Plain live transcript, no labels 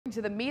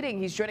To the meeting.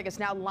 He's joining us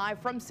now live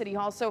from City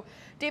Hall. So,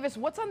 Davis,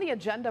 what's on the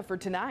agenda for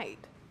tonight?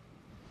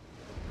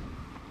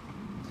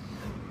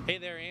 Hey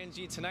there,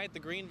 Angie. Tonight, the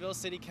Greenville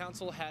City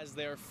Council has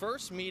their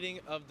first meeting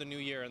of the new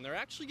year, and they're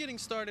actually getting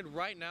started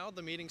right now.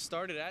 The meeting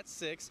started at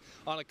 6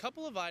 on a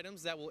couple of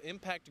items that will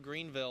impact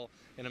Greenville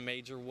in a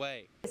major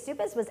way.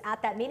 Supis was at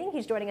that meeting.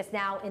 He's joining us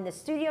now in the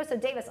studio. So,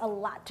 Davis, a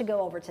lot to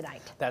go over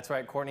tonight. That's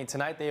right, Courtney.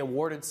 Tonight, they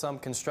awarded some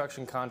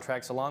construction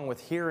contracts along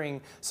with hearing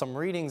some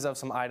readings of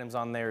some items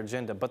on their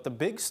agenda. But the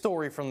big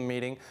story from the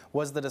meeting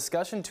was the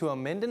discussion to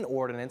amend an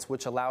ordinance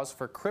which allows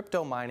for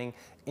crypto mining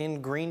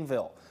in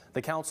Greenville.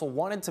 The council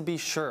wanted to be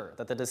sure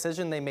that the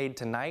decision they made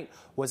tonight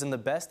was in the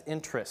best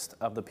interest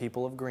of the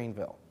people of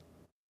Greenville.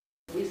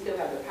 We still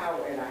have the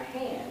power in our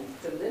hands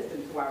to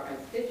listen to our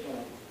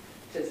constituents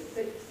to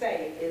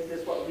say, is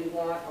this what we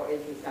want or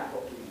is this not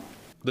what we want?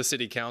 The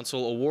City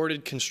Council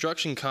awarded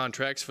construction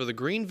contracts for the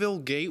Greenville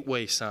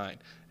Gateway sign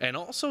and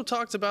also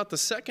talked about the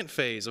second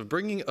phase of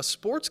bringing a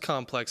sports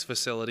complex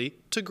facility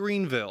to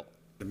Greenville.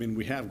 I mean,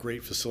 we have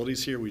great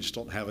facilities here, we just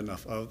don't have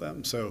enough of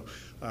them. So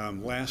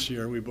last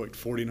year we booked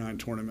 49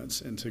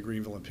 tournaments into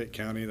Greenville and Pitt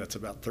County. That's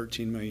about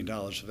 $13 million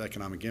of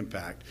economic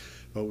impact.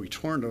 But we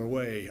turned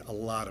away a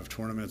lot of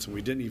tournaments, and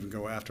we didn't even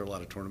go after a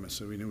lot of tournaments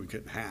that we knew we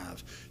couldn't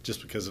have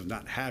just because of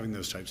not having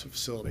those types of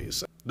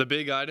facilities. The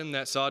big item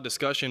that saw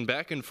discussion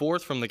back and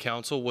forth from the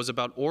council was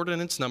about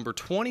ordinance number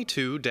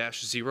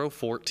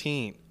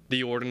 22-014.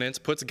 The ordinance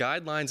puts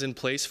guidelines in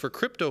place for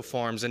crypto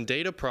farms and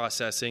data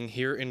processing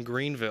here in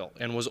Greenville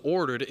and was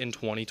ordered in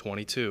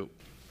 2022.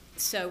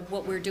 So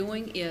what we're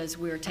doing is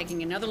we're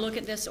taking another look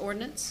at this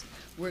ordinance.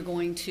 We're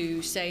going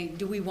to say,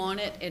 do we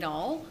want it at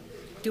all?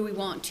 Do we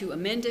want to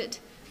amend it?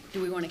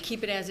 Do we want to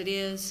keep it as it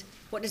is?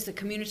 What does the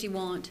community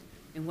want?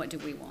 And what do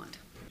we want?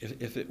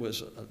 If it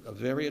was a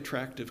very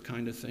attractive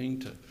kind of thing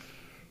to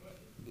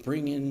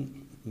bring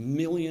in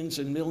millions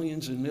and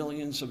millions and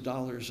millions of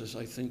dollars, as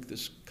I think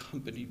this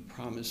company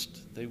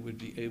promised they would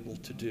be able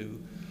to do,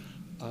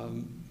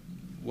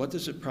 what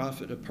does it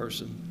profit a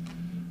person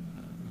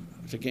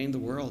to gain the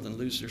world and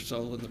lose their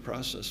soul in the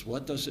process?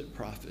 What does it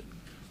profit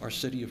our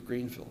city of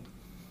Greenville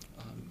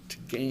to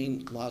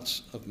gain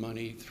lots of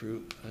money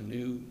through a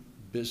new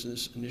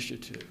business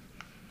initiative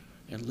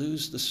and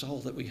lose the soul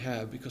that we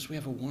have, because we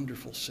have a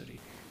wonderful city?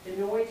 The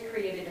noise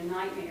created a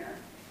nightmare.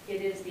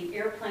 It is the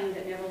airplane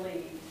that never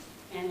leaves,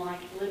 and like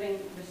living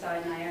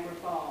beside Niagara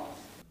Falls.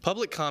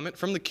 Public comment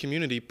from the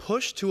community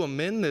pushed to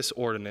amend this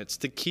ordinance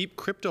to keep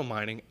crypto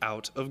mining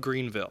out of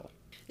Greenville.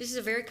 This is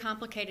a very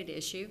complicated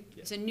issue.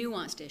 It's a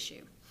nuanced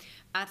issue.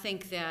 I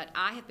think that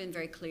I have been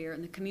very clear,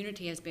 and the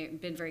community has been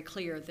very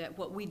clear, that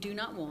what we do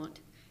not want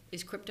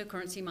is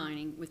cryptocurrency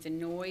mining with the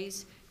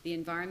noise, the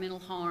environmental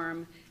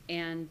harm,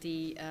 and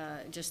the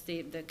just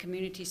the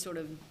community sort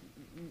of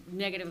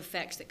negative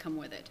effects that come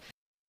with it.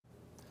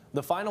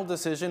 The final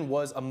decision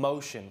was a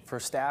motion for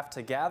staff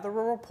to gather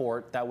a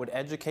report that would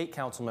educate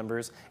council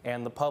members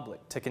and the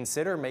public to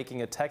consider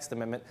making a text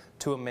amendment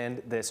to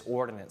amend this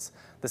ordinance.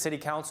 The City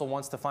Council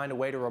wants to find a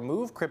way to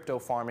remove crypto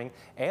farming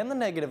and the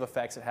negative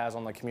effects it has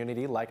on the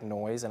community, like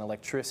noise and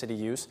electricity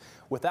use,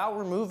 without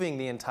removing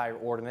the entire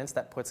ordinance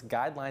that puts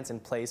guidelines in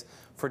place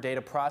for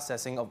data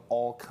processing of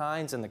all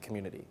kinds in the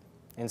community.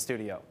 In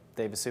studio,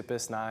 Davis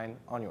Supis, 9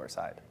 on your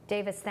side.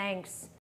 Davis, thanks.